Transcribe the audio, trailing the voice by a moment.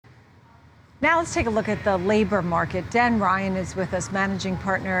Now let's take a look at the labor market. Dan Ryan is with us, managing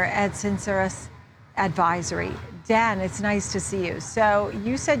partner at Sincerus Advisory. Dan, it's nice to see you. So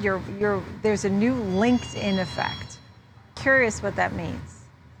you said there's a new LinkedIn effect. Curious what that means.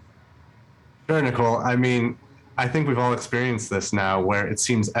 Sure, Nicole. I mean, I think we've all experienced this now where it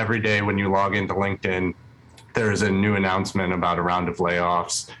seems every day when you log into LinkedIn, there's a new announcement about a round of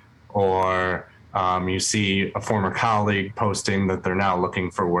layoffs, or you see a former colleague posting that they're now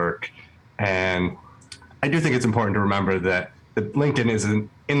looking for work. And I do think it's important to remember that LinkedIn isn't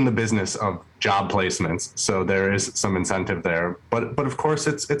in the business of job placements, so there is some incentive there. But of course,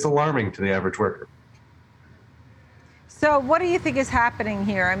 it's alarming to the average worker. So what do you think is happening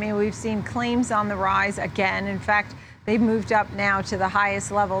here? I mean, we've seen claims on the rise again. In fact, they've moved up now to the highest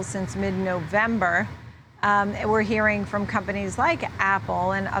levels since mid-November. We're hearing from companies like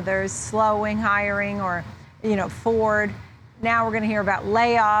Apple and others slowing hiring, or, Ford. Now we're going to hear about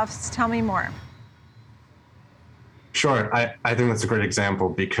layoffs. Tell me more. Sure. I think that's a great example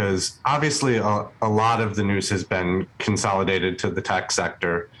because obviously a lot of the news has been consolidated to the tech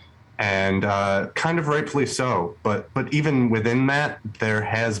sector, and kind of rightfully so. But even within that, there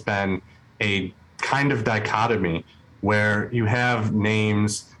has been a kind of dichotomy where you have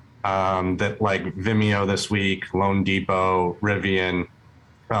names that like Vimeo this week, loanDepot, Rivian,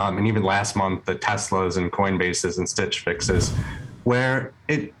 and even last month, the Teslas and Coinbases and Stitch Fixes, where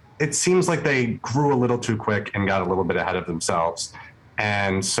it seems like they grew a little too quick and got a little bit ahead of themselves.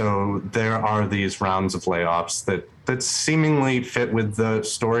 And so there are these rounds of layoffs that seemingly fit with the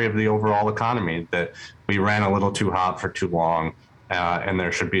story of the overall economy, that we ran a little too hot for too long, and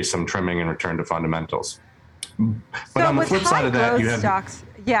there should be some trimming and return to fundamentals. But so on the flip side of that, you have stocks.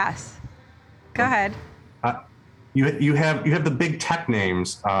 Yes. Go ahead. You have the big tech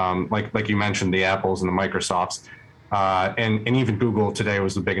names, like you mentioned, the Apples and the Microsofts, and even Google today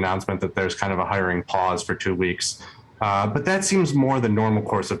was the big announcement that there's kind of a hiring pause for 2 weeks. But that seems more the normal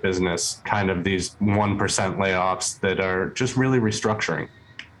course of business, kind of these 1% layoffs that are just really restructuring.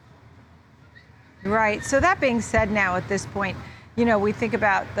 Right. So that being said, now at this point, we think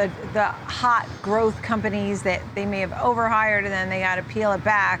about the hot growth companies that they may have overhired and then they got to peel it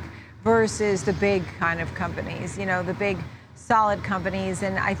back, versus the big kind of companies, the big solid companies.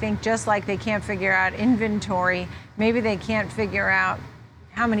 And I think just like they can't figure out inventory, maybe they can't figure out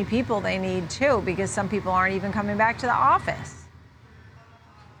how many people they need too, because some people aren't even coming back to the office.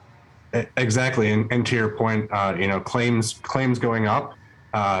 Exactly. And to your point, claims going up.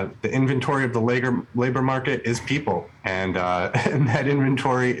 The inventory of the labor market is people, and that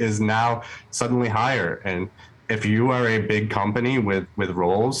inventory is now suddenly higher. And if you are a big company with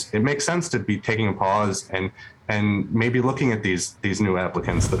roles, it makes sense to be taking a pause and maybe looking at these new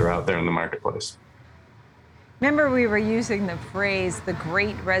applicants that are out there in the marketplace. Remember, we were using the phrase the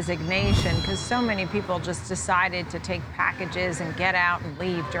Great Resignation because so many people just decided to take packages and get out and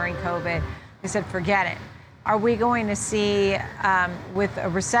leave during COVID. They said, forget it. Are we going to see, with a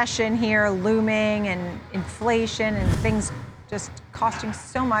recession here looming and inflation and things just costing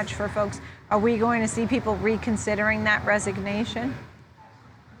so much for folks, are we going to see people reconsidering that resignation?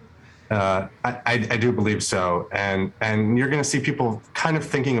 I do believe so. And you're going to see people kind of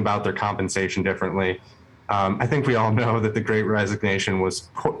thinking about their compensation differently. I think we all know that the Great Resignation was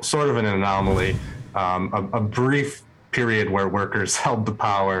sort of an anomaly, a brief period where workers held the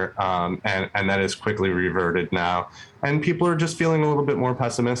power, and that is quickly reverted now. And people are just feeling a little bit more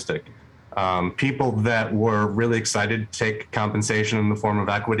pessimistic. People that were really excited to take compensation in the form of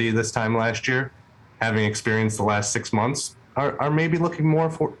equity this time last year, having experienced the last 6 months, are maybe looking more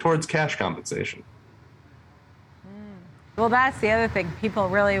towards cash compensation. Well, that's the other thing. People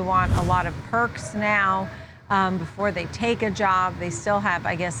really want a lot of perks now before they take a job. They still have,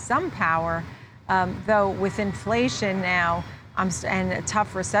 I guess, some power, though with inflation now and a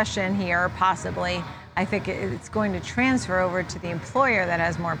tough recession here, possibly, I think it's going to transfer over to the employer that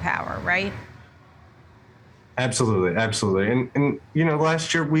has more power, right? Absolutely, absolutely. And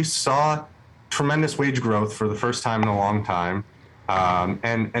last year we saw tremendous wage growth for the first time in a long time.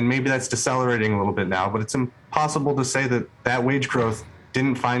 And maybe that's decelerating a little bit now, but it's impossible to say that wage growth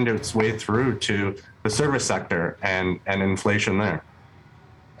didn't find its way through to the service sector and inflation there.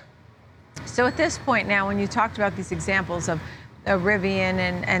 So at this point now, when you talked about these examples of Rivian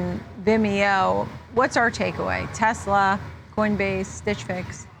and Vimeo, what's our takeaway? Tesla, Coinbase, Stitch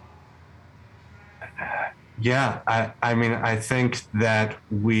Fix? Yeah, I mean, I think that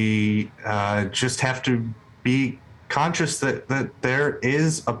we just have to be conscious that there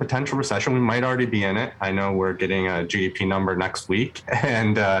is a potential recession. We might already be in it. I know we're getting a GDP number next week,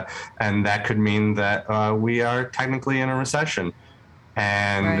 and that could mean that we are technically in a recession.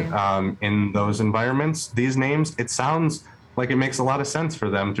 And in those environments, these names, it sounds like it makes a lot of sense for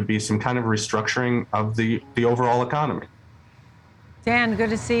them to be some kind of restructuring of the overall economy. Dan, good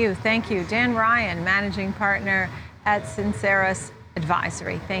to see you. Thank you. Dan Ryan, managing partner at Sinceris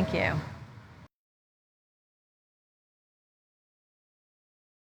Advisory. Thank you.